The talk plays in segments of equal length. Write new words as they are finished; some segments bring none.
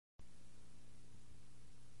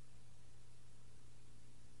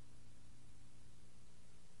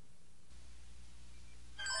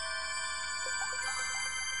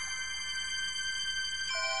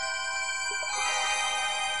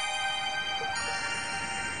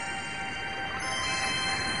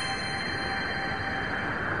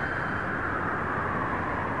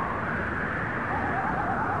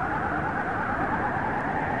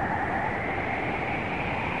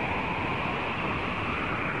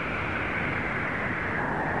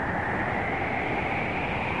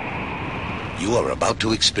You are about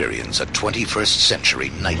to experience a 21st century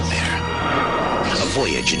nightmare. A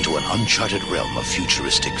voyage into an uncharted realm of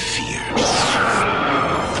futuristic fear.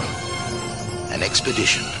 An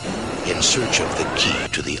expedition in search of the key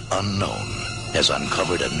to the unknown has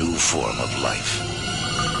uncovered a new form of life.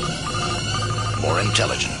 More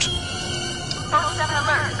intelligent.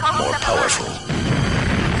 More powerful.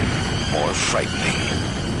 More frightening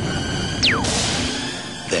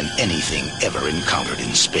than anything ever encountered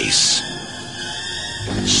in space.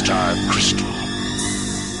 Star Crystal.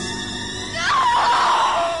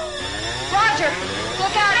 Roger!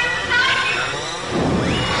 Look out!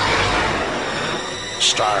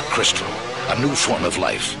 Star Crystal, a new form of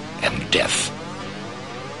life and death.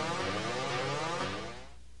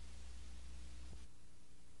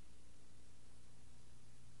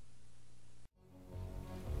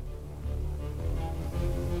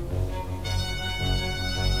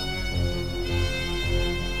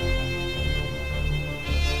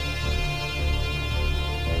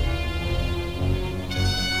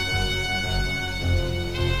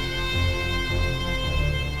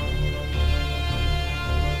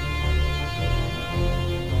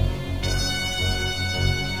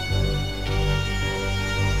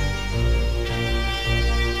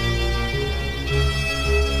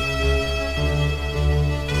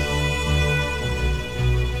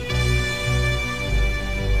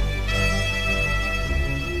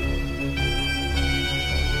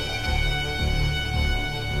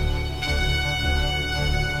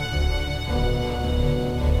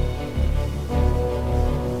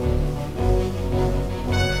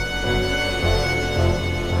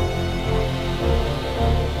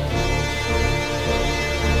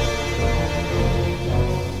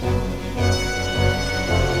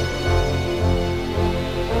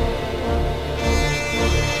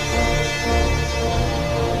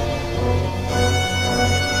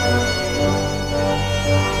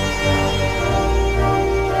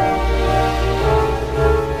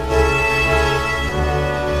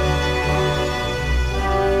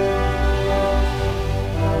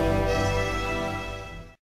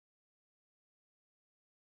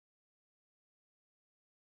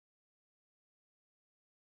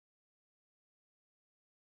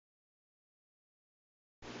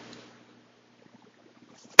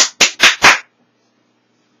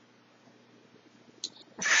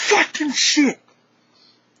 Fucking shit!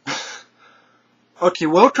 Okay,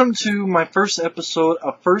 welcome to my first episode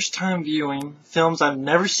of first time viewing films I've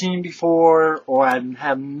never seen before or I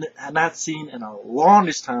have not seen in a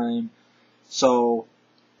longest time. So,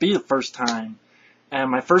 be the first time.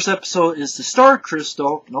 And my first episode is the Star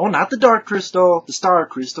Crystal. No, not the Dark Crystal. The Star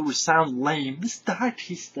Crystal, which sounds lame. The Star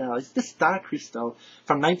Crystal. It's the Star Crystal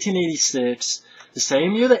from 1986. The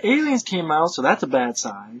same year the Aliens came out, so that's a bad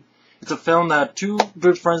sign. It's a film that two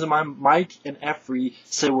good friends of mine, Mike and Effrey,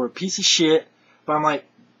 said were a piece of shit. But I'm like,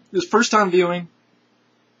 it was first time viewing.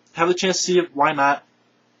 Have the chance to see it, why not?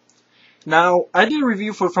 Now, I did a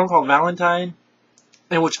review for a film called Valentine,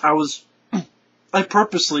 in which I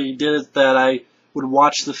purposely did it that I would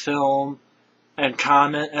watch the film and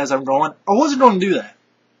comment as I'm going. I wasn't going to do that.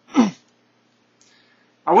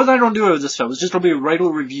 I wasn't going to do it with this film. It was just going to be a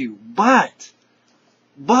regular review. But,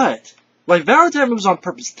 like Valentine was on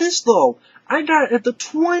purpose. This, though, I got at the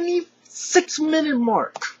 26-minute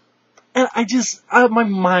mark. And my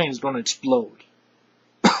mind's going to explode.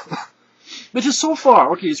 Which is so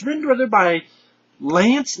far. Okay, it's written and directed by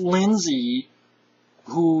Lance Lindsay,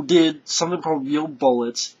 who did something called Real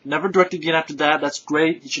Bullets. Never directed again after that. That's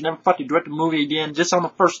great. You should never fucking direct a movie again just on the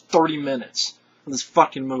first 30 minutes of this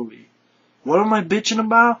fucking movie. What am I bitching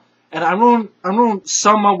about? And I'm going to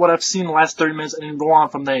sum up what I've seen in the last 30 minutes and then go on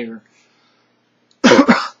from there.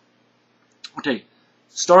 Okay,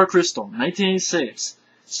 Star Crystal, 1986.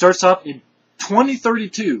 Starts off in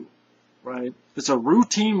 2032, right? It's a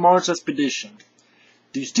routine Mars expedition.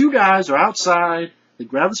 These two guys are outside, they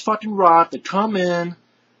grab this fucking rock, they come in,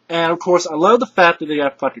 and of course I love the fact that they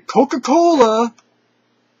got fucking Coca-Cola,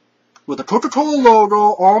 with the Coca-Cola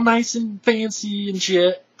logo, all nice and fancy and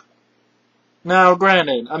shit. Now,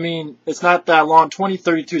 granted, I mean, it's not that long,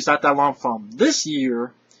 2032 is not that long from this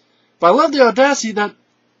year, but I love the audacity that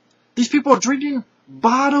these people are drinking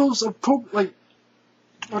bottles of Coke, like,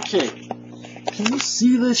 okay, can you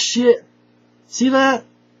see this shit? See that?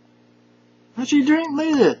 What you drink?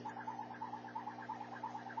 Look at it.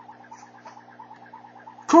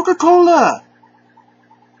 Coca-Cola!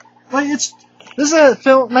 Like, this is a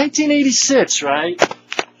film, 1986, right?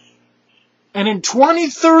 And in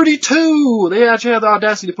 2032, they actually have the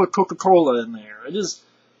audacity to put Coca-Cola in there. It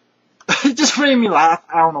just made me laugh.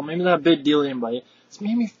 I don't know, maybe not a big deal to anybody. It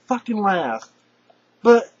made me fucking laugh.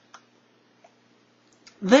 But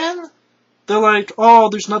then they're like, oh,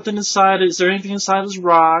 there's nothing inside it. Is there anything inside this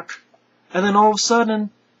rock? And then all of a sudden,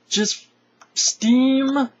 just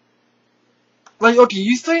steam. Like, okay,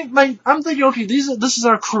 you think, like, I'm thinking, okay, this is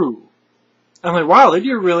our crew. I'm like, wow, they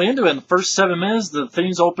get really into it. In the first 7 minutes, the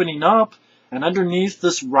thing's opening up, and underneath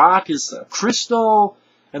this rock is a crystal,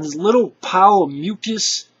 and this little pile of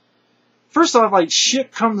mucus. First off, like,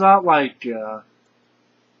 shit comes out like,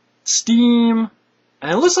 steam,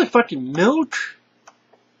 and it looks like fucking milk.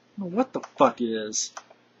 I don't know what the fuck it is.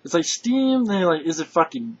 It's like steam, then like, is it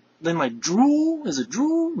fucking, then like drool? Is it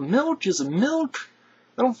drool? Milk? Is it milk?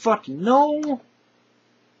 I don't fucking know.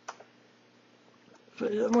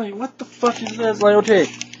 But I'm like, what the fuck is that? It's like, okay,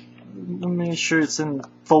 let me make sure it's in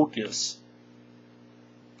focus.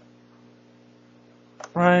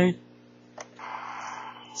 Right?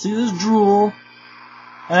 See this drool?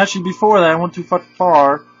 And actually, before that, I went too fucking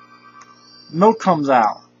far. Milk comes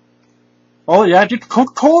out. Oh yeah, I get the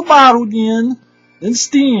Coca-Cola bottle again, then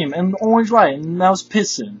steam, and the orange light, and now it's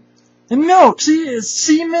pissing. And milk, see, it's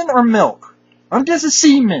semen or milk? I'm guessing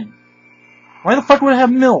semen. Why the fuck would I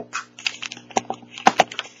have milk?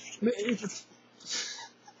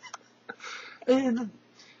 And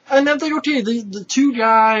I'm thinking, okay, the 2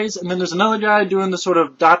 guys, and then there's another guy doing the sort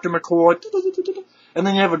of Dr. McCoy, and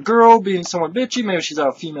then you have a girl being somewhat bitchy, maybe she's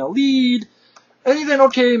a female lead, and you think,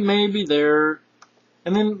 okay, maybe they're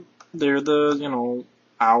the, you know,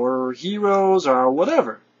 our heroes or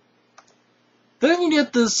whatever. Then you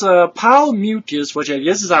get this pile of mucus, which I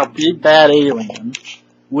guess is our big bad alien,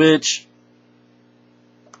 which,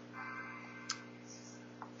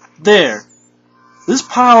 there, this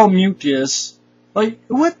pile of mucus, like,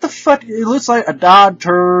 what the fuck, it looks like a dog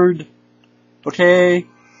turd, okay,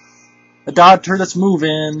 a dog turd that's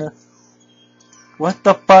moving. What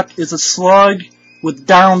the fuck is a slug with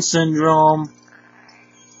Down syndrome?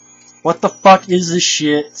 What the fuck is this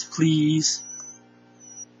shit, please?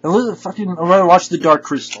 And look at fucking, I'd rather watch the Dark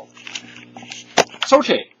Crystal. It's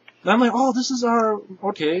okay. And I'm like, oh, this is our,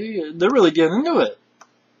 okay, they're really getting into it.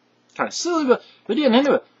 Kind of silly, but they're getting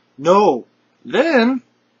into it. No. Then,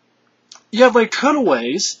 you have like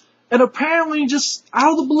cutaways, and apparently just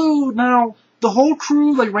out of the blue, now, the whole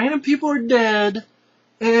crew, like random people are dead,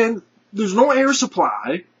 and there's no air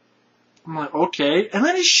supply. I'm like, okay. And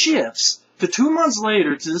then it shifts to 2 months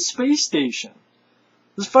later to the space station.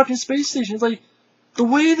 This fucking space station. It's like, the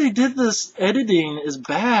way they did this editing is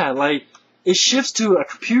bad. Like, it shifts to a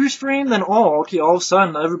computer screen, then, oh, okay, all of a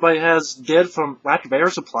sudden, everybody has dead from lack of air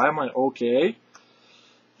supply. I'm like, okay.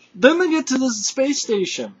 Then they get to this space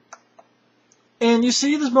station. And you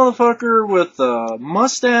see this motherfucker with a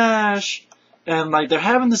mustache, and, like, they're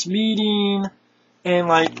having this meeting, and,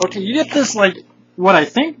 like, okay, you get this, like, what I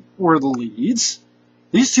think were the leads.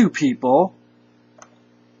 These 2 people.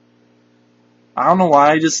 I don't know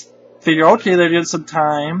why, I just figure, okay, they're getting some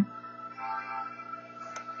time.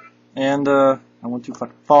 And, I went too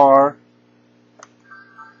fucking far.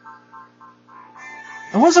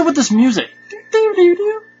 And what's up with this music?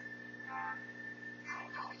 Do-do-do-do.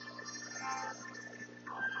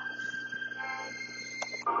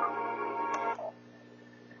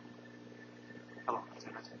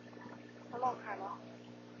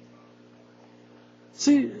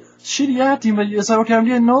 See, shitty acting, but it's like, okay, I'm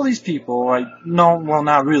getting to know these people. Like, no, well,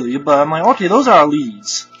 not really, but I'm like, okay, those are our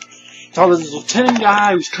leads. So this lieutenant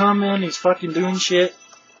guy who's coming, he's fucking doing shit.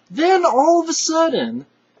 Then, all of a sudden,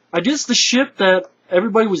 I guess the ship that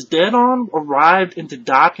everybody was dead on arrived into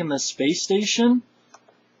dock in the space station.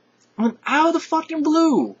 And out of the fucking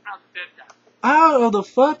blue. Out of the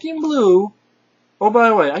fucking blue. Oh, by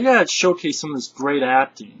the way, I gotta showcase some of this great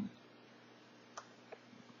acting.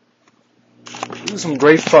 This is some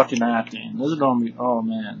great fucking acting. This is gonna be, oh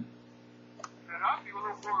man. I'll be a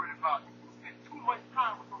little worried about you. You spent too much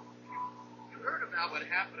time with those people. You heard about what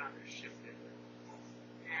happened on their ship, didn't you?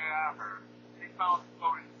 Yeah, I heard. They found it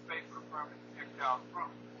floating in space for permanent projectile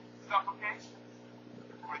proof. Suffocation.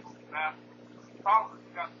 Probably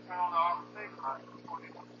got to turn on the auto save light before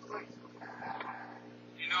they go to sleep.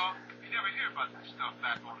 You know, you never hear about that stuff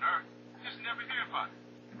back on Earth. You just never hear about it.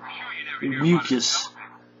 I'm sure you never hear Mucus. about it.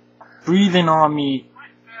 Breathing on me.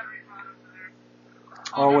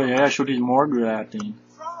 Oh wait, I should do more good acting.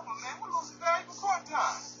 Problem, man. We're losing valuable court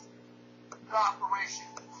time. The operation.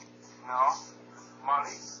 No.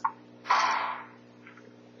 Money.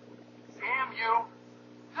 Damn you.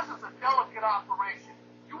 This is a delicate operation.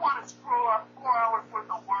 You want to screw up 4 hours worth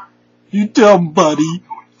of work? You dumb buddy.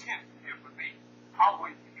 Too intense here for me. I'll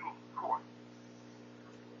wait for you in court.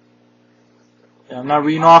 Yeah, I'm not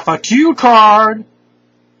reading off a cue card.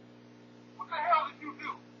 What the hell did you do?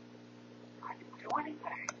 I didn't do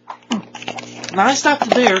anything. And I stopped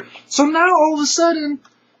it there. So now all of a sudden,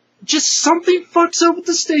 just something fucks up with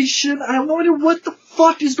the station. I wonder what the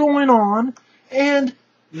fuck is going on. And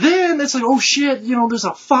then it's like, oh shit, you know, there's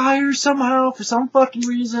a fire somehow for some fucking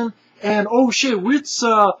reason. And oh shit,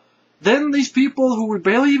 then these people who we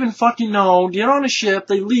barely even fucking know get on a ship,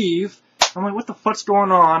 they leave. I'm like, what the fuck's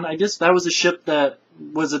going on? I guess that was the ship that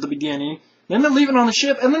was at the beginning. Then they're leaving on the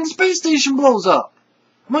ship, and then the space station blows up.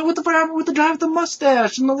 I'm like, what the fuck happened with the guy with the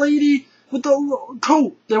mustache and the lady with the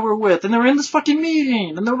coat they were with? And they're in this fucking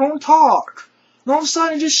meeting, and they're going to talk. And all of a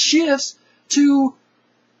sudden it just shifts to,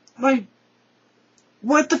 like,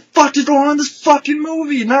 what the fuck is going on in this fucking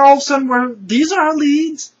movie? Now all of a sudden these are our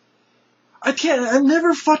leads? I've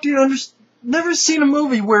never fucking never seen a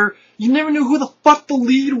movie where you never knew who the fuck the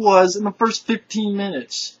lead was in the first 15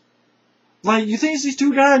 minutes. Like, you think it's these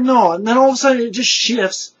two guys? No. And then all of a sudden it just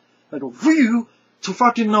shifts, like a view, to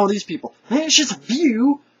fucking know these people. And then it's just a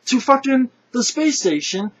view to fucking the space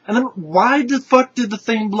station. And then why the fuck did the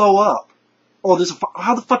thing blow up? Oh,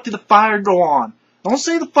 how the fuck did the fire go on? Don't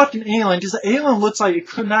say the fucking alien, because the alien looks like it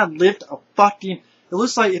could not lift a fucking... It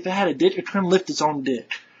looks like if it had a dick, it couldn't lift its own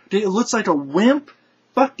dick. It looks like a wimp,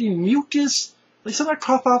 fucking mucus, like something that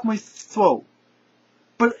cough off my throat.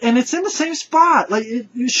 And it's in the same spot. Like,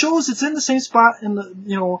 it shows it's in the same spot in the,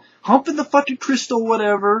 you know, humping the fucking crystal,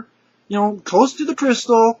 whatever. You know, close to the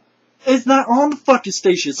crystal. It's not on the fucking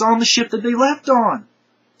station. It's on the ship that they left on.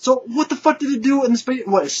 So, what the fuck did it do in the space?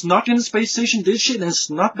 What, it snuck in the space station, did shit, and then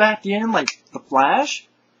snuck back in like the Flash?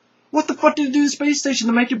 What the fuck did it do to the space station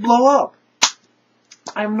to make it blow up?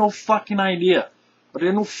 I have no fucking idea. But I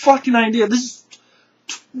have no fucking idea.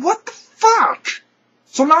 What the fuck?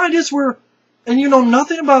 So now I guess and you know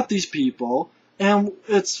nothing about these people, and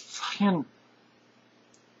it's fucking,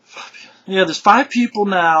 yeah, there's 5 people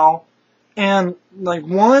now, and, like,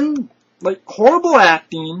 one, like, horrible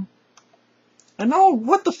acting. I know,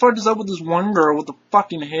 what the fuck is up with this one girl with the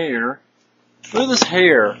fucking hair? Look at this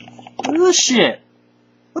hair. Look at this shit.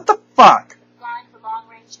 What the fuck?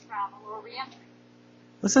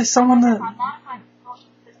 Looks like someone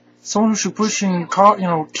who should pushing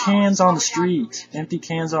cans on the street, empty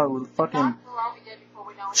cans on with a fucking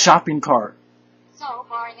shopping cart.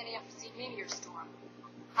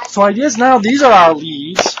 So I guess now these are our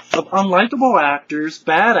leads of unlikable actors,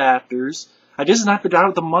 bad actors. I guess it's not the guy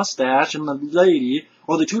with the mustache and the lady,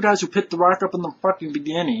 or the 2 guys who picked the rock up in the fucking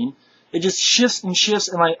beginning. It just shifts and shifts,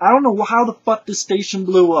 and like, I don't know how the fuck this station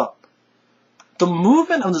blew up. The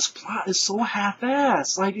movement of this plot is so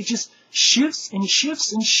half-assed. Like, it just shifts and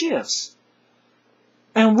shifts and shifts.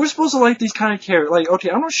 And we're supposed to like these kind of characters. Like, okay,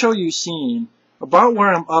 I'm going to show you a scene about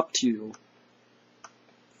where I'm up to.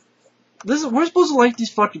 We're supposed to like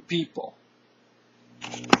these fucking people.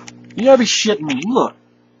 You gotta be shitting me. Look.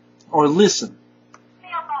 Or listen.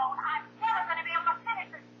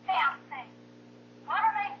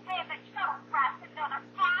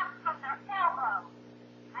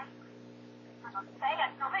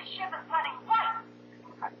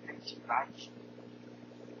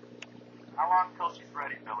 How long until she's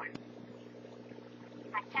ready, Billy?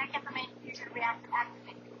 I can't get the main fusion reactor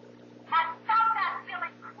activated. And stop that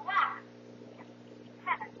silly crap!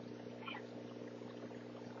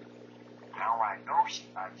 Now I know she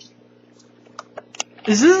likes you.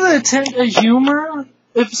 Is this an attempt at humor?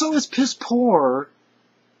 If so, it's piss poor.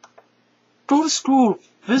 Go to school,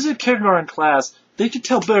 visit kindergarten class. They could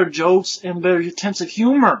tell better jokes and better attempts at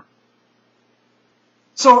humor.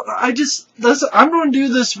 So, I'm going to do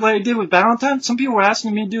this way I did with Valentine. Some people were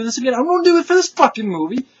asking me to do this again. I'm going to do it for this fucking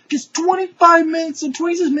movie. Just 25 minutes and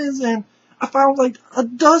 26 minutes in, I found like a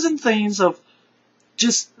dozen things of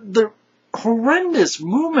just the horrendous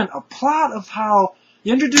movement, a plot of how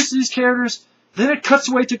you introduce these characters, then it cuts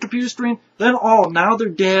away to a computer screen, then now they're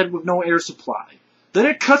dead with no air supply. Then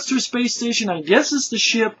it cuts to a space station, I guess it's the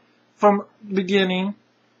ship from the beginning.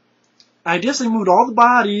 I guess they moved all the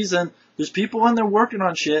bodies, and there's people in there working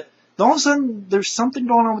on shit. Then all of a sudden, there's something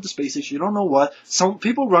going on with the space station. You don't know what. Some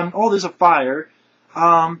people run. Oh, there's a fire.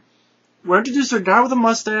 We're introduced to a guy with a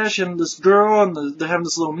mustache and this girl, and they're having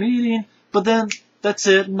this little meeting. But then, that's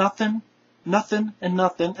it. Nothing, and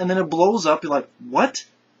nothing. And then it blows up. You're like, what?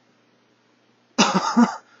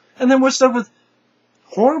 And then we're stuck with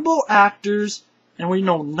horrible actors, and we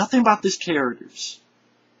know nothing about these characters.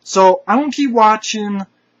 So, I'm going to keep watching.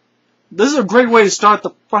 This is a great way to start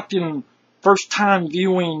the fucking first time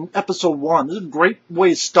viewing episode 1. This is a great way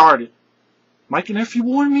to start it. Mike, and if you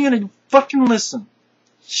warn me and you fucking listen.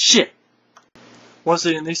 Shit. Once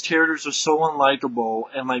again, these characters are so unlikable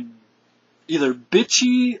and like either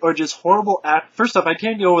bitchy or just horrible First off, I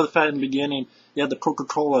can't get over the fact in the beginning you had the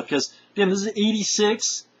Coca-Cola because, again, this is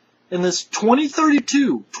 86 in this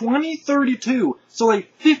 2032. So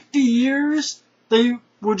like 50 years, they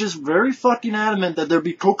were just very fucking adamant that there'd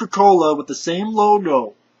be Coca-Cola with the same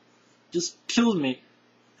logo. Just killed me.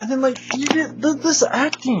 And then like, you get this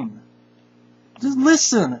acting. Just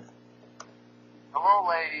listen. Hello,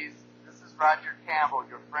 ladies. This is Roger Campbell,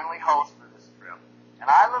 your friendly host for this trip. And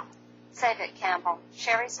I live... Save it, Campbell.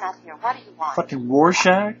 Sherry's not here. What do you want? Fucking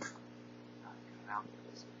Rorschach.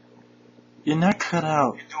 You're not cut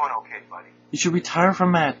out. You're doing okay, buddy. You should retire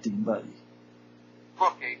from acting, buddy.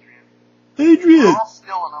 Look, Adrian. Adrian! We're all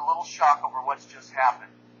still in a little shock over what's just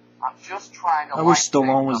happened. I'm just trying to... I wish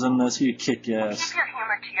Stallone was in this. He'd kick ass. Keep your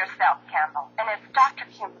humor to yourself, Campbell. And it's Dr.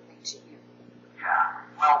 Kimberly to you. Yeah,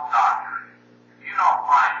 well, Doctor. If you don't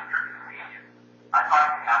mind your convenience, I'd like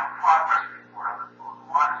to have a progress report on the food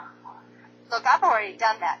water supply. Look, I've already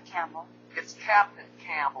done that, Campbell. It's Captain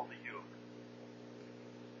Campbell to you.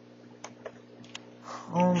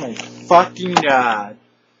 Oh my fucking god.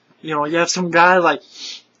 You know, you have some guy like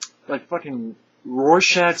fucking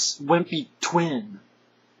Rorschach's wimpy twin.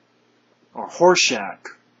 Or Horseshack.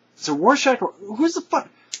 Is it Rorschach or, who's the fuck?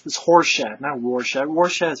 It's Horseshack, not Rorschach.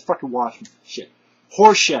 Rorschach is fucking Washington. Shit.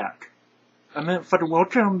 Horseshack. I meant fucking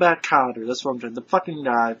Welcome Back Kotter. That's what I'm saying. The fucking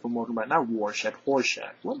guy from Welcome Back. Not Rorschach.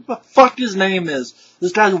 Horseshack. What the fuck his name is?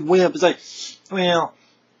 This guy's a wimp. It's like, well,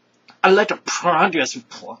 I like the progress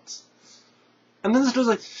reports. And then this guy's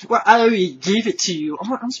like, well, I already gave it to you.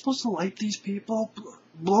 I'm supposed to like these people?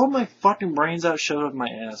 Blow my fucking brains out, shove it up my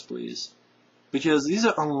ass, please. Because these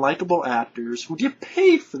are unlikable actors who get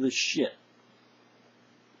paid for this shit.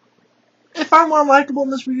 If I'm unlikable in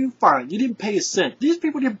this review, fine. You didn't pay a cent. These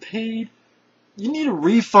people get paid. You need a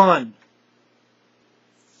refund.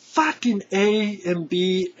 Fucking A and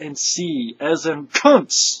B and C, as in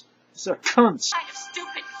cunts. These are cunts. Kind of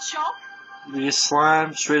stupid joke. The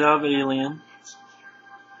slime straight out of Alien.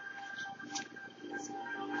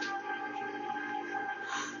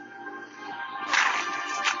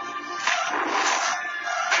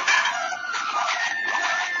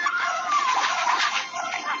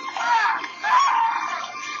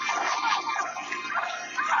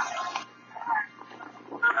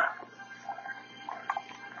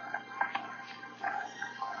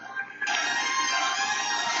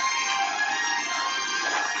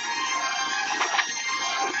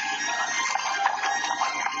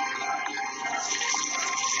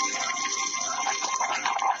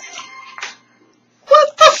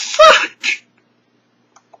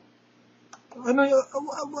 I know,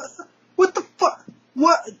 what the fuck?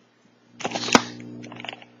 What?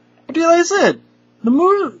 What did I said? The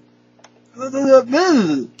movie.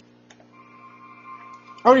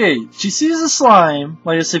 Okay, she sees the slime,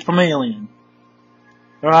 like I said, from Alien.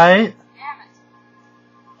 Right?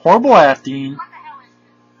 Horrible acting. What the hell is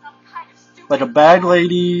this? Some kind of stupid... Like a bag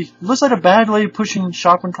lady. Looks like a bag lady pushing a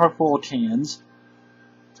shopping cart full of cans.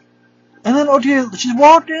 And then, okay, she's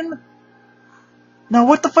walking. Now,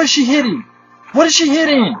 what the fuck is she hitting? What is she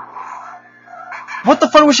hitting? What the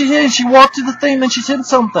fuck was she hitting? She walked to the thing and she's hitting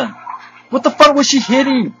something. What the fuck was she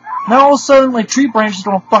hitting? Now all of a sudden, like, tree branches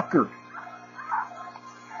gonna fuck her.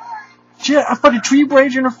 She had a fucking tree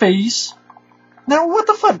branch in her face. Now what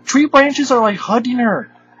the fuck? Tree branches are like hugging her.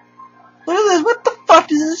 Look at this. What the fuck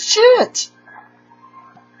is this shit?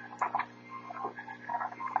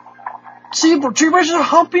 See, tree branches are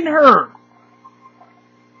humping her.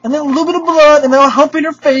 And then a little bit of blood, and then humping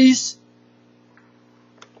her face.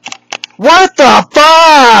 What the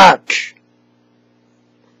fuck?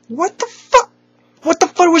 What the fuck? What the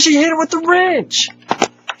fuck was she hitting with the wrench?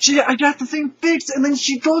 I got the thing fixed, and then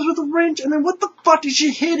she goes with the wrench, and then what the fuck is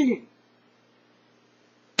she hitting?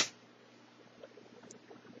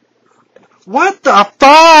 What the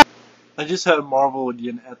fuck? I just had to marvel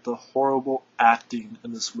again at the horrible acting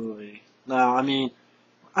in this movie. Now, I mean,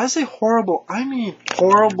 I say horrible, I mean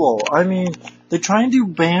horrible. I mean, they try and do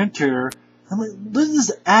banter. I'm like, this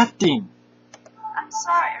is acting. I'm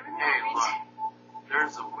sorry, I Hey, remember look.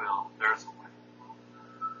 There's a will. There's a way.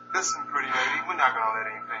 Listen, pretty lady, we're not gonna let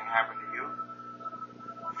anything happen to you.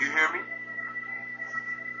 You hear me?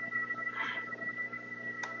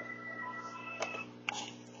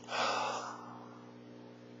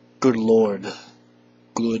 Good Lord.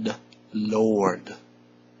 Good Lord.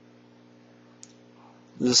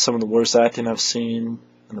 This is some of the worst acting I've seen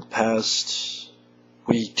in the past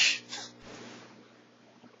week.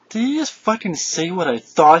 Did he just fucking say what I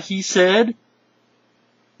thought he said?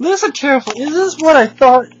 Listen carefully. Is this what I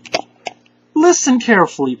thought? Listen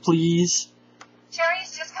carefully, please.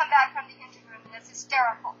 Sherry's just come back from the engine room and is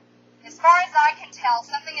hysterical. As far as I can tell,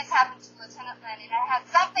 something has happened to Lieutenant Lenny, and it has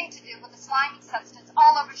something to do with the slimy substance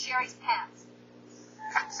all over Sherry's pants.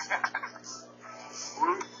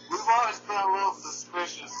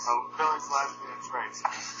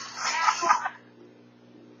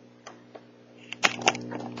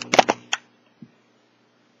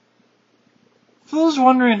 For those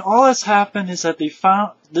wondering, all that's happened is that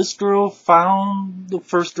this girl found the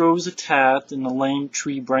first girl who was attacked in a lame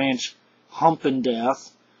tree branch, humping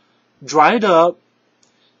death, dried up.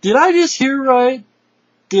 Did I just hear right?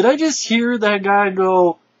 Did I just hear that guy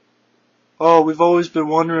go, "Oh, we've always been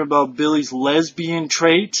wondering about Billy's lesbian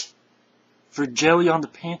trait for jelly on the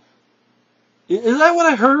pan"? Is that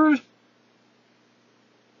what I heard?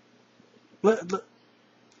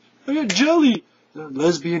 I got jelly,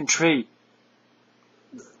 lesbian trait.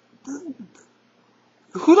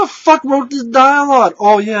 Who the fuck wrote this dialogue?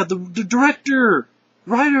 Oh yeah, the director,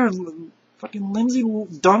 writer, fucking Lindsay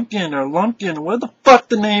Duncan or Lunkin, what the fuck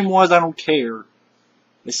the name was, I don't care.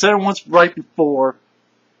 They said it once right before.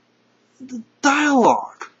 The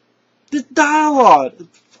dialogue.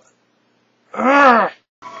 Urgh.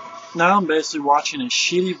 Now I'm basically watching a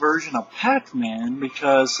shitty version of Pac-Man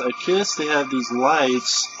because I guess they have these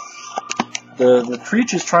lights. The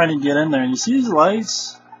creature's trying to get in there, and you see these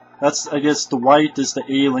lights? That's, I guess, the white is the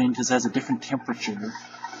alien because it has a different temperature.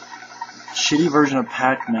 Shitty version of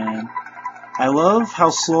Pac-Man. I love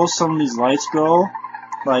how slow some of these lights go.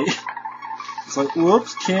 Like, it's like,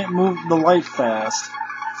 whoops, can't move the light fast.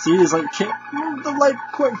 See, it's like, can't move the light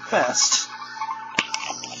quite fast.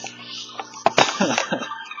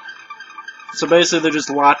 So basically they're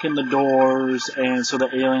just locking the doors, and so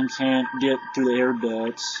the alien can't get through the air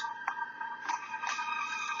ducts.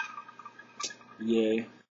 Yay.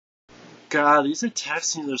 God, these attack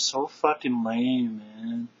scenes are so fucking lame,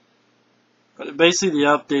 man. But basically the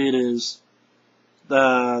update is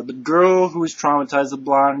the girl who was traumatized, the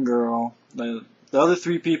blonde girl, the other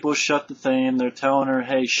three people shut the thing. They're telling her,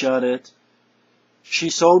 hey, shut it.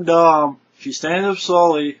 She's so dumb. She stands up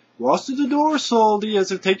slowly, walks through the door slowly as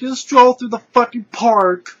they're taking a stroll through the fucking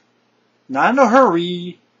park. Not in a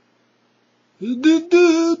hurry. Then,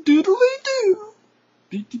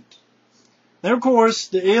 of course,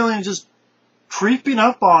 the alien is just creeping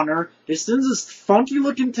up on her. It sends this funky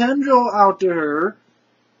looking tendril out to her.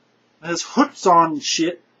 It has hooks on and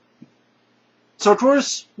shit. So, of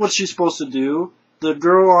course, what's she supposed to do? The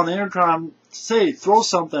girl on the intercom say, throw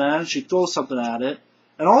something at it. She throws something at it.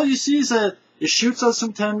 And all you see is that it shoots out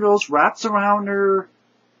some tendrils, wraps around her.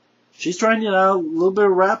 She's trying to get out. A little bit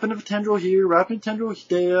of wrapping of a tendril here, wrapping a tendril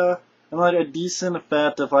there. And like a decent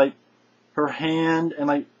effect of like her hand and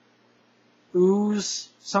like ooze,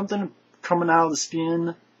 something coming out of the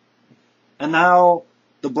skin. And now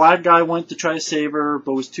the black guy went to try to save her,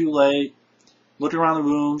 but was too late. Looking around the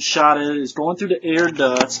room, shot it, is going through the air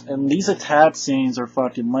ducts, and these attack scenes are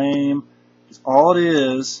fucking lame. All it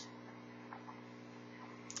is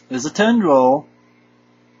a tendril.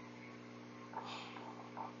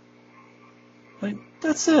 Like,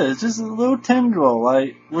 that's it. It's just a little tendril.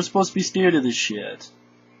 Like, we're supposed to be scared of this shit.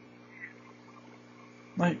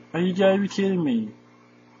 Like, are you gotta be kidding me?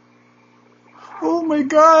 Oh my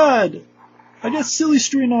god! I got silly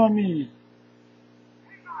string on me!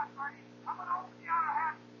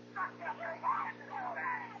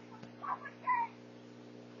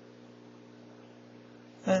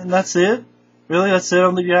 And that's it? Really? That's it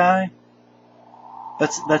on the guy?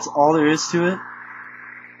 That's all there is to it?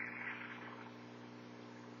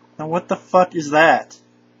 Now what the fuck is that?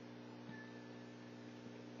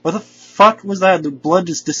 What the fuck was that? The blood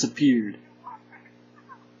just disappeared.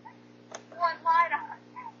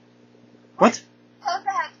 What? Close the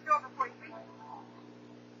hatch door before you reach.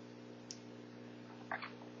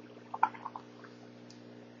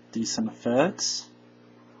 Decent effects.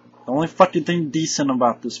 The only fucking thing decent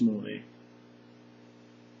about this movie.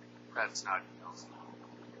 That's not else.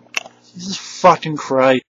 Jesus fucking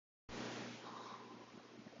Christ.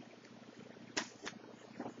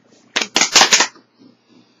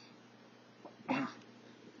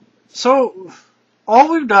 So,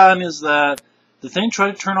 all we've done is that the thing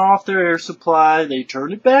tried to turn off their air supply, they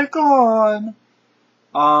turned it back on.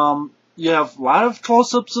 You have a lot of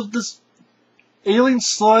close-ups of this alien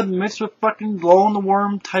slud mixed with fucking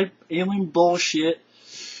glow-in-the-worm type alien bullshit.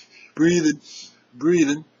 Breathing.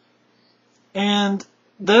 And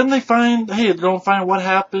then they don't find what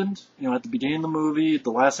happened, at the beginning of the movie, the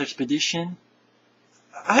last expedition.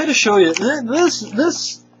 I had to show you,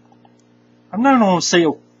 this, I'm not going to say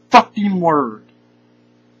a fucking word.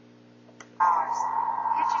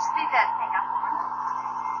 Did you see that thing up on?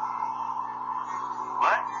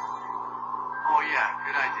 What? Oh yeah,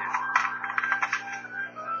 good idea.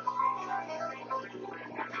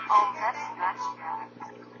 Oh, that's much better.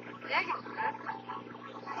 Yeah, you could.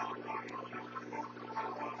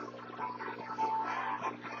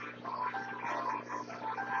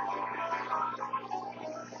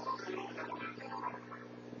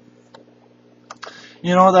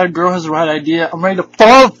 You know, that girl has the right idea. I'm ready to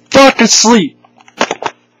fall fucking asleep.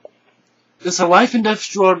 It's a life and death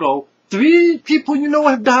struggle. 3 people you know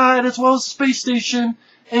have died, as well as the space station,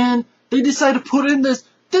 and they decide to put in this.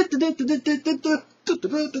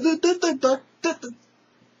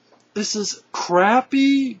 This is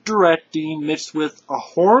crappy directing mixed with a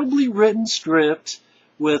horribly written script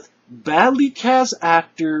with badly cast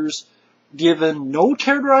actors, given no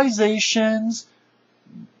characterizations,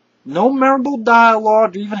 no memorable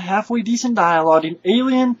dialogue, or even halfway decent dialogue. An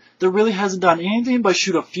alien that really hasn't done anything but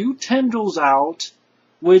shoot a few tendrils out,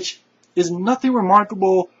 which is nothing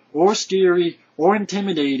remarkable or scary or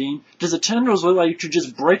intimidating, because the tendrils look like you could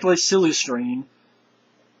just break like silly string.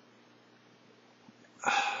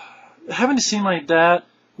 Having a scene like that,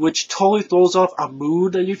 which totally throws off a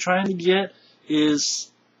mood that you're trying to get,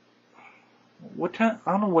 is what kind?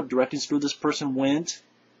 I don't know what directing school this person went,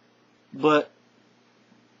 but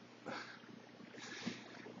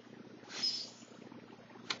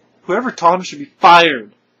whoever taught him should be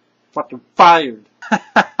fired. Fucking fired.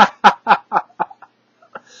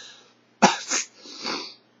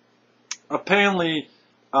 Apparently,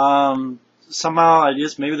 somehow, I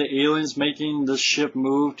guess maybe the aliens making this ship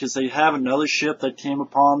move, because they have another ship that came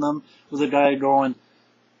upon them with a guy going,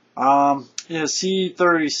 yeah,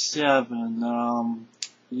 C-37,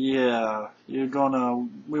 yeah,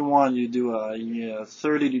 we want you to do a,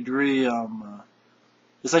 30-degree,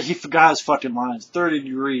 it's like he forgot his fucking lines,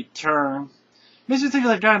 30-degree turn. Makes me think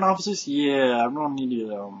of that guy in Offices, yeah, I'm gonna need you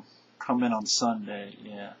to, come in on Sunday,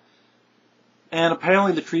 yeah. And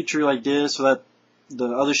apparently the creature like this, so that the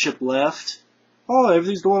other ship left. Oh,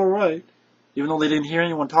 everything's going alright. Even though they didn't hear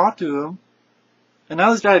anyone talk to him. And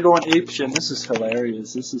now this guy going apeshit, and this is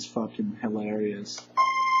hilarious. This is fucking hilarious.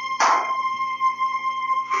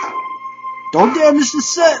 Don't damage the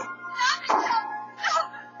set!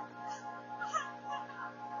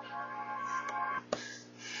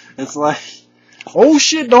 It's like, oh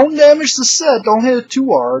shit, don't damage the set, don't hit it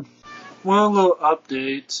too hard. Well, a little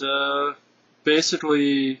update,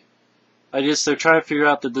 basically, I guess they're trying to figure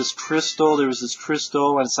out that this crystal, there was this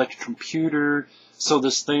crystal, and it's like a computer, so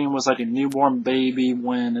this thing was like a newborn baby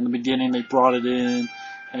when, in the beginning, they brought it in,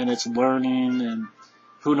 and it's learning, and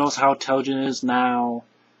who knows how intelligent it is now.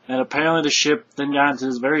 And apparently the ship then got into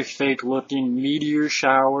this very fake-looking meteor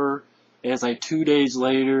shower. It's like 2 days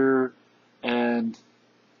later, and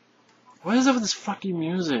what is up with this fucking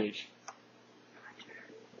music?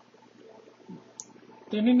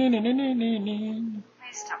 What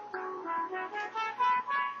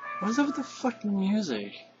is up with the fucking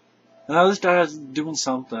music? Now this guy is doing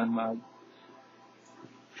something.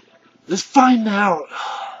 Let's find out.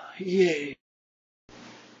 Yay.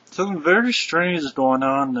 Something very strange is going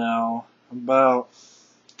on now. About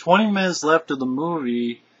 20 minutes left of the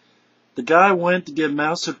movie, the guy went to get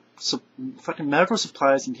fucking medical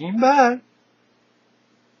supplies and came back.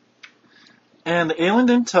 And the alien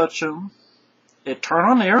didn't touch him. It turned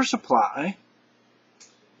on the air supply.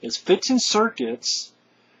 It's fixing circuits.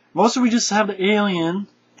 Mostly we just have the alien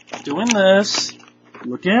doing this,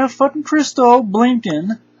 looking at a fucking crystal,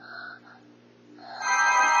 blinking.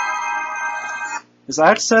 It's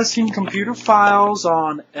accessing computer files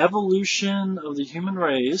on evolution of the human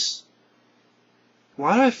race.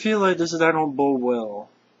 Why do I feel like this is not going to bode well?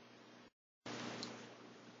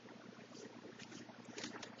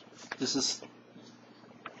 This is...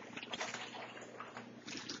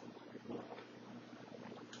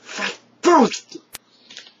 First!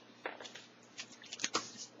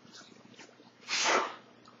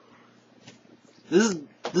 This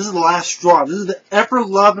is the last straw. This is the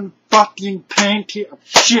ever-loving fucking pancake of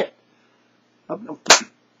shit.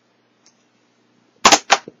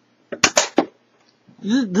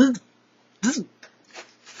 This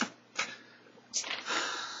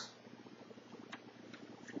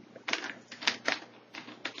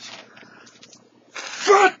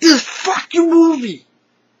fuck this fucking movie.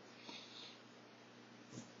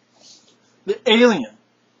 The alien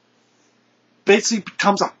basically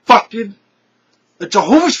becomes a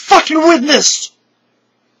Jehovah's fucking Witness.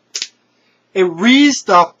 It reads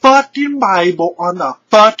the fucking Bible on the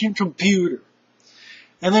fucking computer.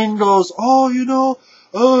 And then goes, oh, it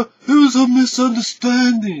was a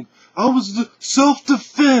misunderstanding. I was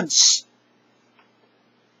self-defense.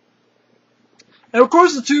 And of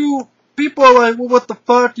course the two people are like, well, what the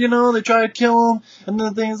fuck, they try to kill him. And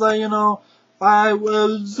then things like, I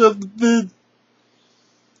was self-defense.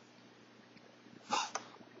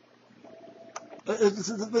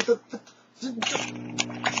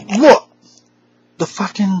 What? The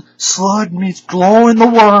fucking slug means glow in the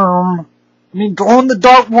worm. Glow in the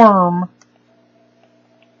dark worm.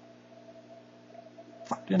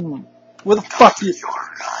 Fucking, where the fuck is... Your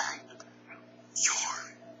kind. Your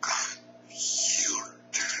kind. Your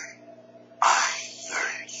turn. I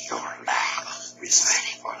learned your lack of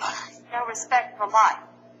respect for life. No respect for life.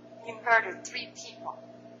 You murdered 3 people.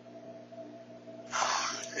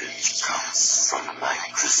 It comes from my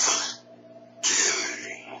crystal.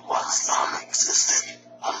 Killing was non-existent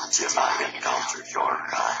until I encountered your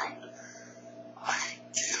kind. I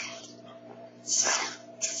killed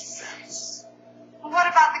self-defense. Well, what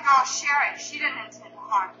about the girl Sherry? She didn't intend to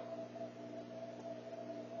harm you.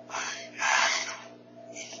 I had no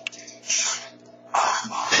intention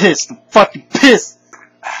of Pissed. I'm fucking pissed.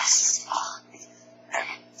 as my empty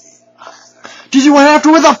other. Did you went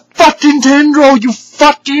after with a fucking tendril, you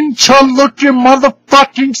fucking chum-looking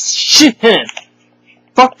motherfucking shithead.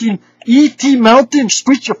 Fucking E.T. melting,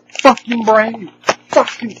 squeeze your fucking brain.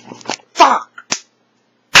 Fucking fuck.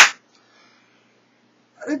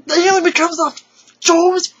 It really becomes a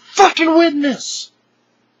Jehovah's fucking witness.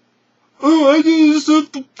 Oh, I did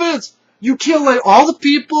self-defense. You killed like all the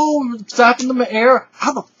people, zapping them in the air.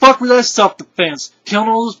 How the fuck was that self-defense? Killing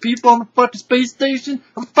all those people on the fucking space station?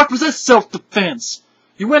 How the fuck was that self-defense?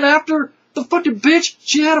 You went after the fucking bitch.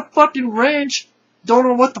 She had a fucking wrench. Don't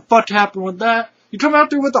know what the fuck happened with that. You come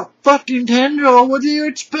out there with a fucking tendril. What do you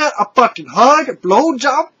expect? A fucking hug? A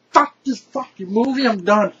blowjob? Fuck this fucking movie. I'm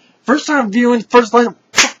done. First time viewing, first line, I'm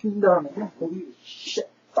fucking done. I don't believe this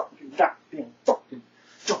shit. Fucking goddamn fucking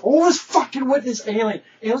Jehovah's fucking Witness alien.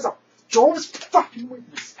 Alien's a Jehovah's fucking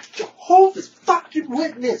Witness. Jehovah's fucking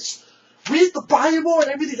Witness. Read the Bible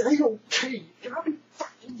and everything ain't okay. You gotta be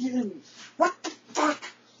fucking kidding me. What the fuck?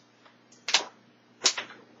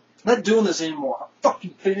 I'm not doing this anymore. I'm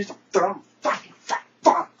fucking finished. I'm done. I'm fucking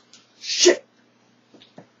fuck. Shit.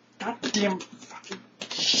 Goddamn fucking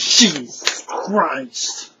Jesus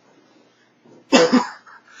Christ.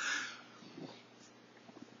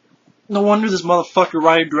 No wonder this motherfucker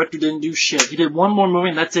writer director didn't do shit. He did one more movie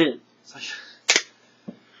and that's it. It's like,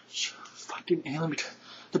 fucking alien.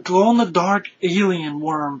 The glow-in-the-dark alien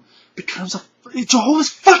worm becomes a Jehovah's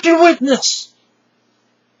fucking Witness.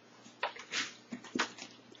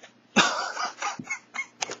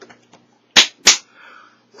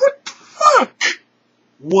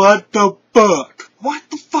 What the fuck? What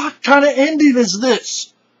the fuck kind of ending is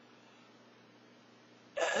this?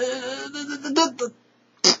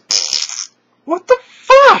 What the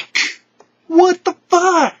fuck? What the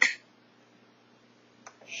fuck?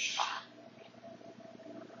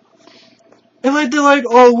 And like they're like,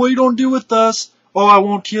 oh, what you don't do with us? Oh, I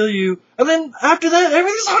won't kill you. And then after that,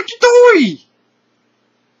 everything's hunky-dory.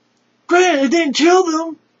 Granted, it didn't kill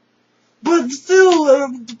them, but still,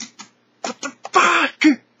 what the fuck?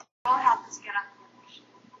 I'll help us get on the mission.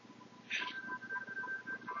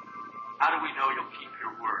 How do we know you'll keep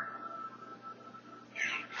your word?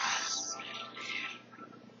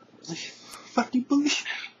 Fucking believe.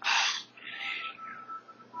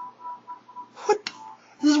 What?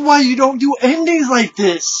 This is why you don't do endings like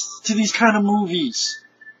this to these kind of movies.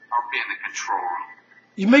 I'll be in the control room.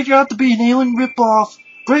 You make it out to be an alien ripoff.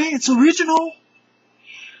 Great, it's original.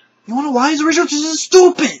 You wanna know why it's original? Because it's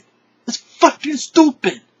stupid. It's fucking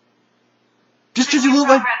stupid. Just because you look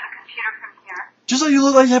like, just like you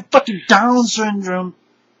look like you have fucking Down syndrome.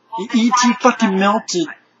 Your E.T. fucking melted.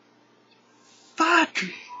 Fuck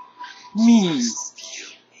me.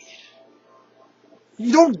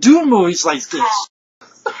 You don't do movies like this.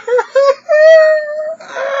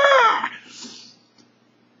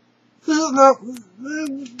 This is not.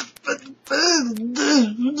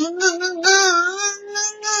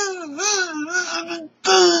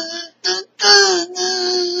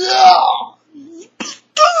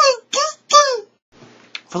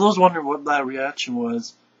 For those wondering what that reaction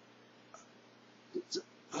was,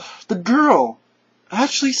 the girl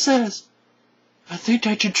actually says, I think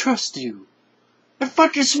I can trust you. And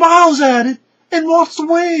fucking smiles at it and walks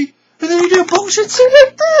away. And then you do a bullshit scene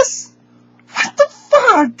like this. What the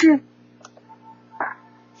fuck?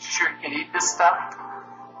 Sure you can eat this stuff?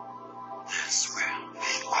 This will be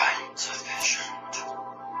quite sufficient.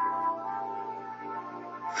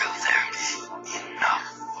 Will there be enough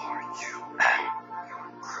for you and your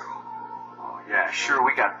crew? Oh yeah, sure,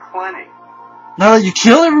 we got plenty. Now that you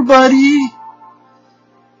kill everybody.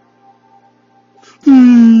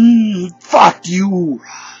 Fuck you.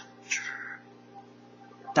 Roger.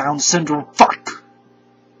 Down syndrome, fuck.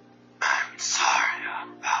 I'm sorry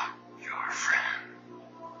about your friend.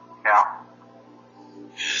 Yeah?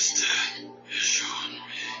 His death has shown me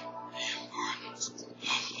the importance of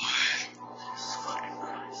life.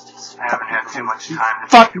 I haven't had too much time to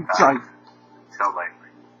Fucking think sorry. about it until lately.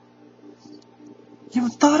 You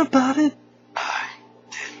haven't thought about it? I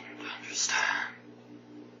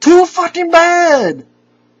fucking bad.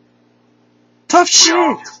 Tough shit. We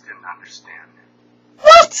all just didn't understand.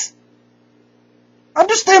 What?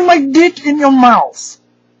 Understand my dick in your mouth.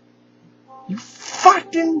 You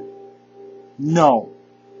fucking... No.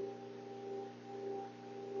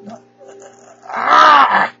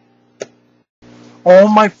 Ah! Oh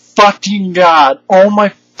my fucking god. Oh my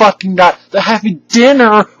fucking god. They're having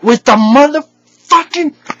dinner with the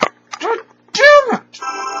motherfucking... God damn it!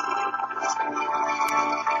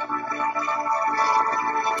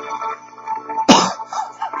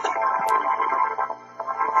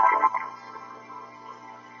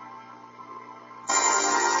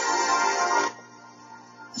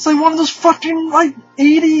 It's like one of those fucking, like,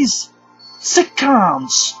 80s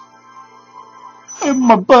sitcoms. And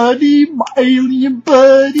my buddy, my alien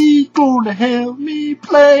buddy, gonna help me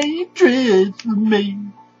play tricks with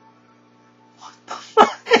me. What the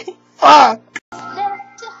fucking fuck?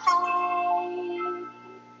 Left to hide.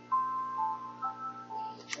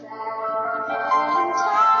 Travel in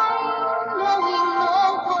time, knowing no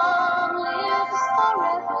one lives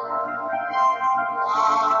forever.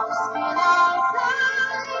 Lost in our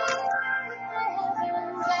pride, the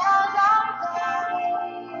heavens as our guide.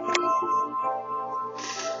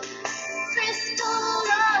 Crystal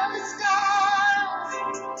of the stars,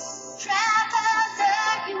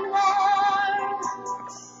 traveler you are.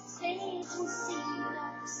 Sage and cedar,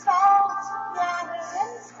 salt, water,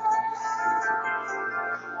 and stars.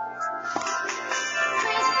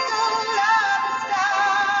 Crystal of the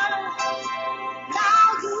stars, now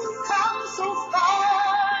you've come so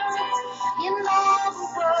far. In all the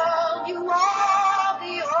world, you are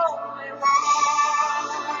the only one.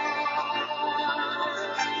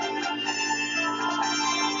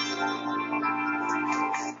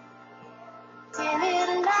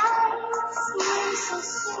 Vivid lights, you so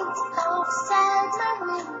sweet outside my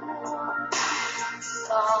window.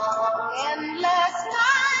 Long endless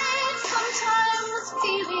nights, sometimes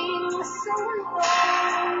feeling so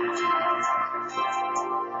alone.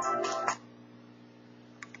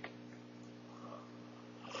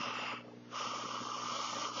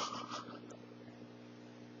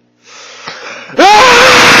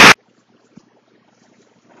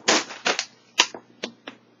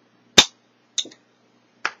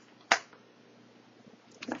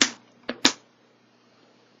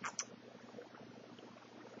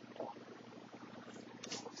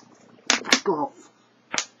 Go.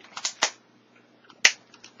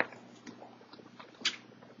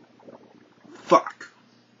 Fuck.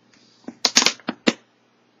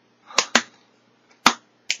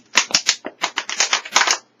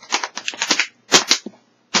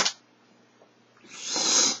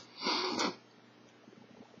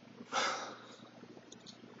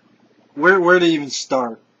 Where to even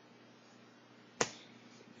start?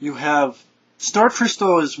 You have Star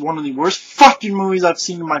Crystal is one of the worst fucking movies I've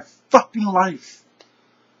seen in my fucking life.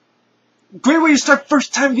 Great way to start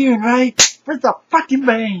first time viewing, right? Where's the fucking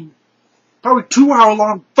bang? Probably 2 hour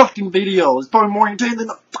long fucking video. It's probably more entertaining than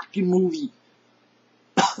the fucking movie.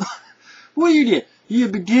 What you did? You had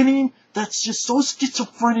a beginning that's just so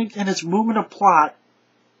schizophrenic and it's moving a plot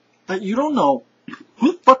that you don't know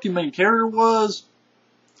who the fucking main character was.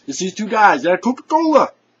 It's these two guys. They had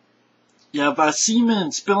Coca-Cola. You have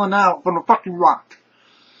semen spilling out from a fucking rock.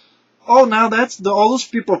 Oh, now all those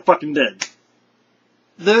people are fucking dead.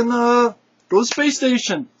 Then, go to the space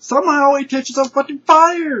station. Somehow it catches on fucking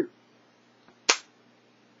fire.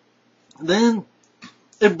 Then,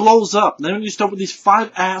 it blows up. Then you start with these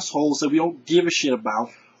 5 assholes that we don't give a shit about.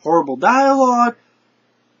 Horrible dialogue.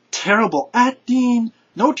 Terrible acting.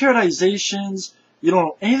 No characterizations. You don't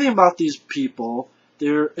know anything about these people.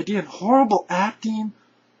 They're, again, horrible acting.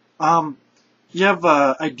 You have,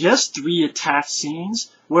 I guess, 3 attack scenes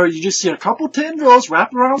where you just see a couple tendrils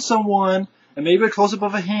wrapped around someone and maybe a close-up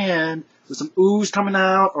of a hand with some ooze coming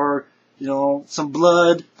out or, you know, some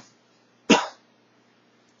blood.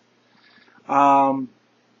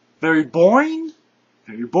 Very boring.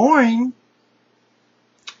 Very boring.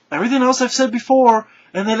 Everything else I've said before,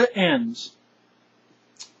 and then it ends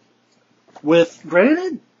with,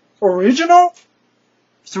 granted, original.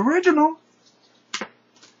 It's original.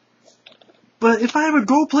 But if I ever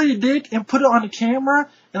go play a dick and put it on a camera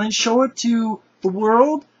and then show it to the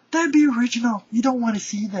world, that'd be original. You don't want to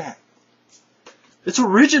see that. It's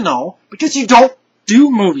original because you don't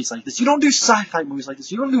do movies like this. You don't do sci-fi movies like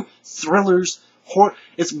this. You don't do thrillers.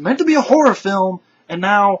 It's meant to be a horror film, and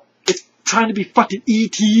now it's trying to be fucking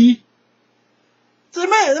E.T.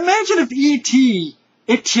 Imagine if E.T.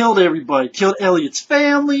 it killed everybody. Killed Elliot's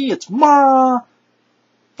family, its ma,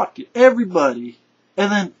 fucking everybody.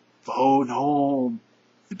 And then phone home.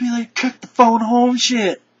 It'd be like cook the phone home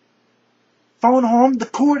shit. phone home, the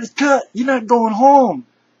cord is cut. You're not going home.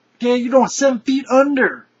 Okay, you're going 7 feet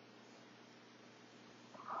under.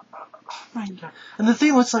 Oh my god. And the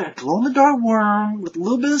thing looks like a glow-in-the-dark worm with a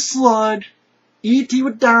little bit of sludge. E.T.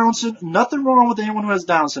 with Down syndrome. Nothing wrong with anyone who has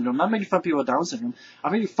Down syndrome. I'm not making fun of people with Down syndrome.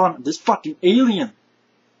 I'm making fun of this fucking alien.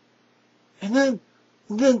 And then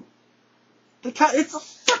the guy, it's a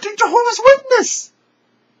fucking Jehovah's Witness.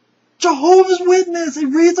 Jehovah's Witness. He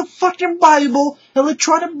reads a fucking Bible, an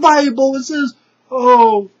electronic Bible, and says,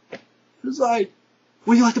 oh, it's like,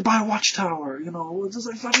 would you like to buy a watchtower? You know, it's just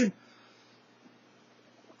like fucking,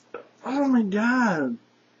 oh my god.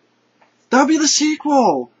 That'll be the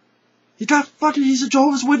sequel. He got fucking, he's a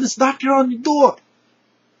Jehovah's Witness knocking on your door.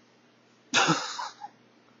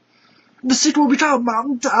 The sequel will be called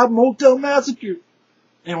Mountaintop Motel Massacre.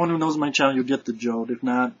 Anyone who knows my channel, you'll get the joke. If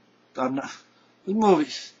not, I'm not. The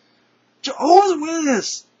movie. Jehovah's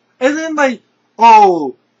Witness. And then like,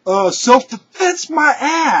 oh, self-defense my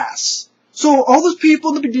ass. So all those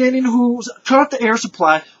people in the beginning who cut off the air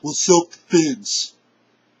supply was self-defense.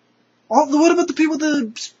 What about the people at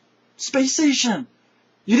the space station?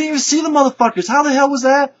 You didn't even see the motherfuckers. How the hell was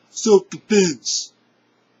that? Self-defense.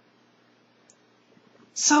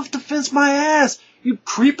 Self-defense my ass. You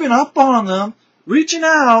creeping up on them, reaching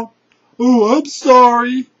out. Oh, I'm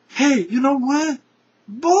sorry. Hey, you know what?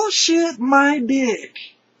 Bullshit my dick.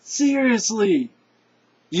 Seriously.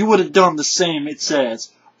 You would have done the same, it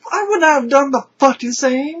says. I would not have done the fucking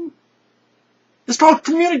same. It's called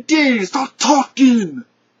communicating. It's called talking.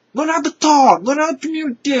 Learn how to talk. Learn how to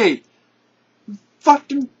communicate.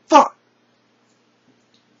 Fucking fuck.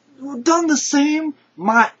 Done the same?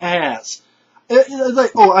 My ass. It's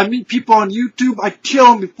like, oh, I meet people on YouTube, I kill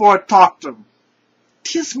them before I talk to them.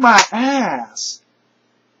 Kiss my ass.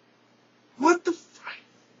 What the fuck?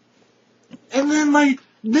 And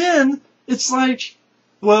then it's like,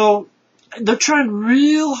 well, they're trying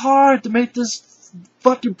real hard to make this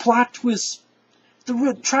fucking plot twist.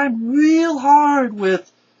 They're trying real hard with,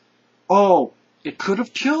 oh, it could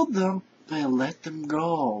have killed them, but it let them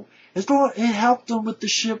go. It helped them with the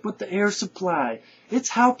ship with the air supply. It's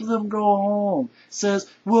helping them go home. Says,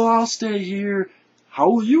 well, I'll stay here. How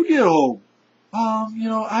will you get home? You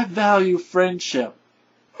know, I value friendship.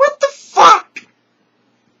 What the fuck?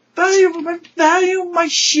 Value my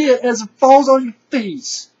shit as it falls on your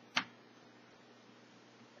face.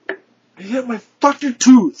 I hit my fucking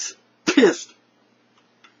tooth. Pissed.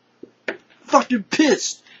 Fucking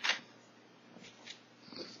pissed.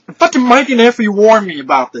 And fucking Mike and Effie warned me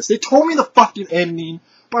about this. They told me the fucking ending,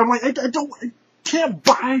 but I'm like, I can't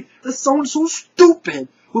buy that someone so stupid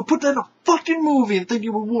would put that in a fucking movie and think it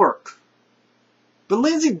would work. But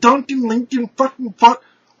Lindsay Duncan, Lincoln, fucking fuck,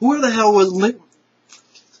 whoever the hell was Lincoln?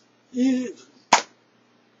 Yeah.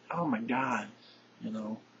 Oh my god, you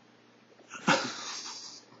know.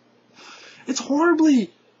 It's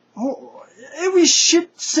horribly, every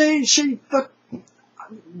shit saying shit,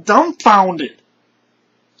 dumbfounded.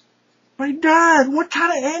 My god, what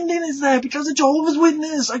kind of ending is that? Because of Jehovah's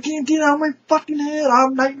Witness. I can't get it out of my fucking head. I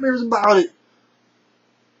have nightmares about it.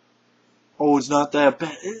 Oh, it's not that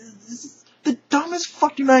bad. It's the dumbest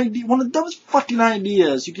fucking idea. One of the dumbest fucking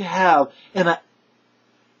ideas you can have. And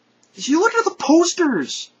you look at the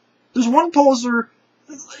posters. There's one poster.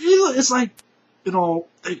 It's like, you know,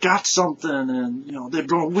 they got something and, you know, they're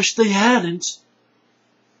going to wish they hadn't.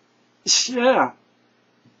 Yeah.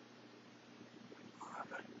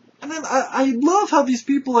 And then I love how these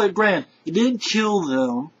people like Grant, it didn't kill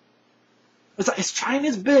them. It's trying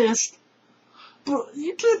its best. But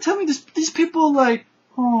you can't tell me these people like,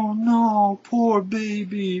 oh no, poor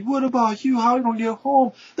baby. What about you? How are you gonna get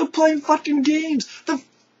home? They're playing fucking games. They're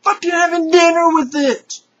fucking having dinner with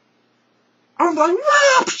it. I'm like,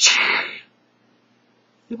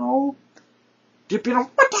 you know, dipping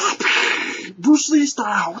on Bruce Lee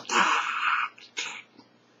style.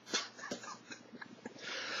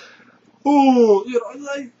 Oh, you know,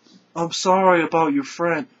 like, I'm sorry about your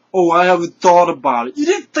friend. Oh, I haven't thought about it. You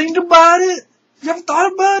didn't think about it? You haven't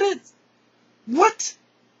thought about it? What?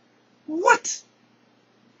 What?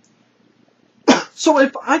 So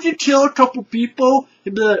if I could kill a couple people,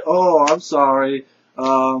 he'd be like, oh, I'm sorry.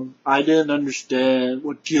 I didn't understand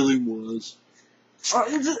what killing was.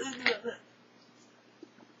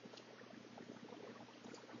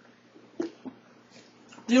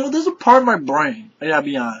 You know, there's a part of my brain, I gotta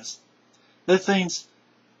be honest, that thinks,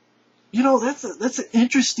 you know, that's an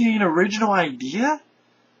interesting original idea,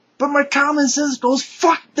 but my common sense goes,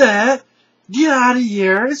 fuck that, get out of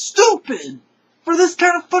here, it's stupid, for this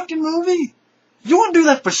kind of fucking movie. You wanna do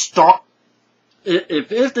that for Star, if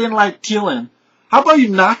they didn't like killing, how about you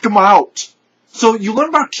knock them out? So you learn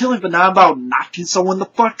about killing, but not about knocking someone the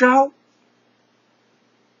fuck out?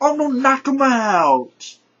 I'm gonna knock them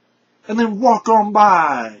out. And then walk on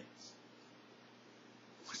by.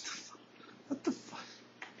 What the fuck?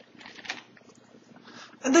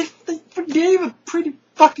 And they forgave it pretty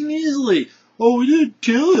fucking easily. Oh, we didn't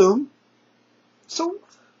kill him. So,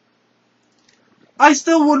 I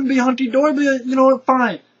still wouldn't be hunky-dory, but you know what,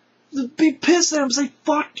 fine. Be pissed at him, say,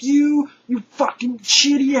 fuck you, you fucking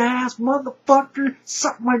shitty ass motherfucker,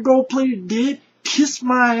 suck my gold-plated dick, kiss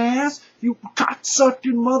my ass, you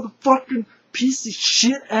cocksucking motherfucking piece of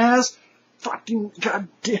shit ass, fucking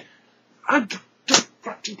goddamn,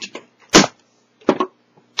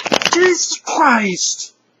 Jesus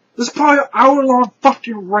Christ! This is probably an hour-long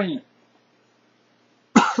fucking rant.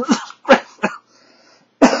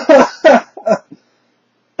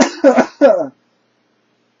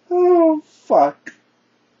 Oh, fuck.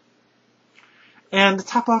 And the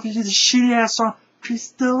top off is a shitty ass song,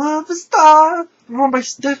 Crystal of a Star, performed by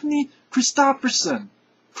Stephanie Christopherson.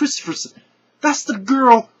 That's the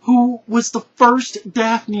girl who was the first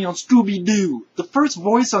Daphne on Scooby-Doo. The first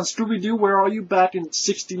voice on Scooby-Doo, Where Are You, back in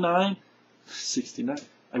 69? 69?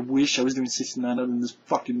 I wish I was doing 69 out in this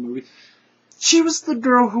fucking movie. She was the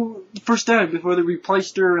girl who, the first Daphne, before they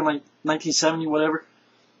replaced her in like 1970, whatever.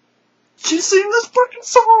 She sang this fucking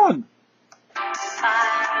song!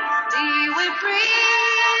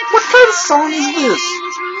 What kind of song is this?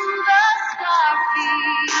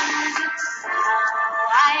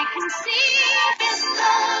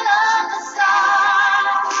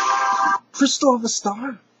 Crystal of a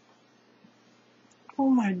Star? Oh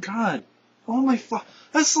my god. Oh my fuck.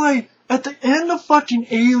 That's like, at the end of fucking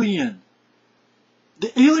Alien.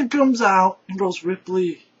 The alien comes out and goes,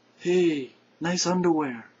 Ripley, hey, nice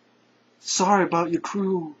underwear. Sorry about your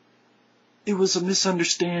crew. It was a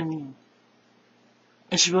misunderstanding.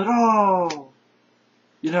 And she'd be like, oh,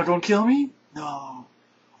 you're not gonna kill me? No.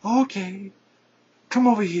 Okay. Come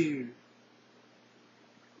over here.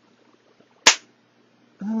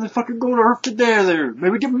 And then they fucking go to Earth together.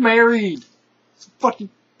 Maybe get married. It's fucking...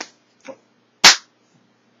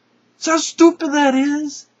 See how stupid that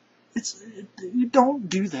is? You don't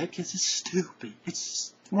do that because it's stupid.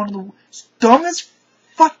 It's one of the dumbest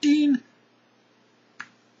fucking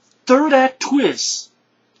third act twists.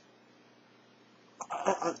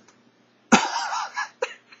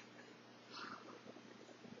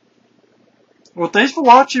 Well, thanks for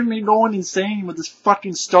watching me going insane with this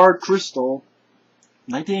fucking Star Crystal.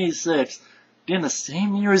 1986. In the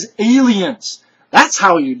same year as Aliens. That's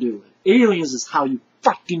how you do it. Aliens is how you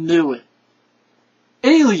fucking do it.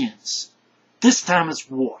 Aliens. This time it's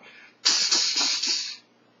war.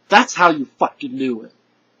 That's how you fucking do it.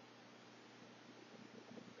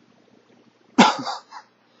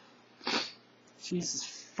 Jesus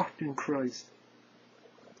fucking Christ.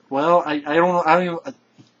 Well, I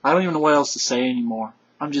don't even know what else to say anymore.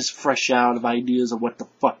 I'm just fresh out of ideas of what the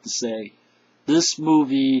fuck to say. This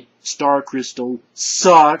movie, Star Crystal,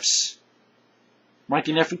 sucks. Mike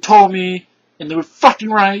and Effie told me, and they were fucking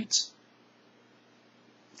right.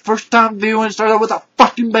 First time viewing started out with a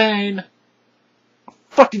fucking bang. A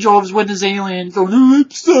fucking Jehovah's Witness alien going, oh,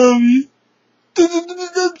 I'm sorry.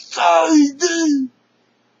 I'm sorry.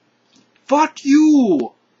 Fuck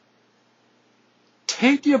you.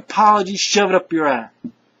 Take the apology, shove it up your ass.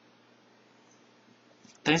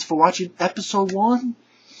 Thanks for watching episode 1.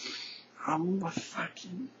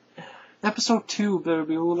 Episode 2 better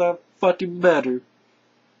be a whole lot fucking better.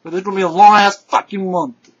 But there's gonna be a long ass fucking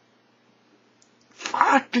month.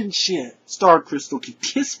 Fucking shit. Star Crystal can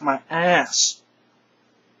kiss my ass.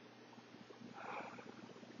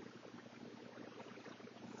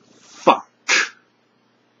 Fuck.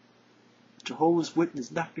 Jehovah's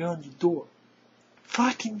Witness knocking on your door.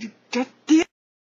 Fucking, you get this.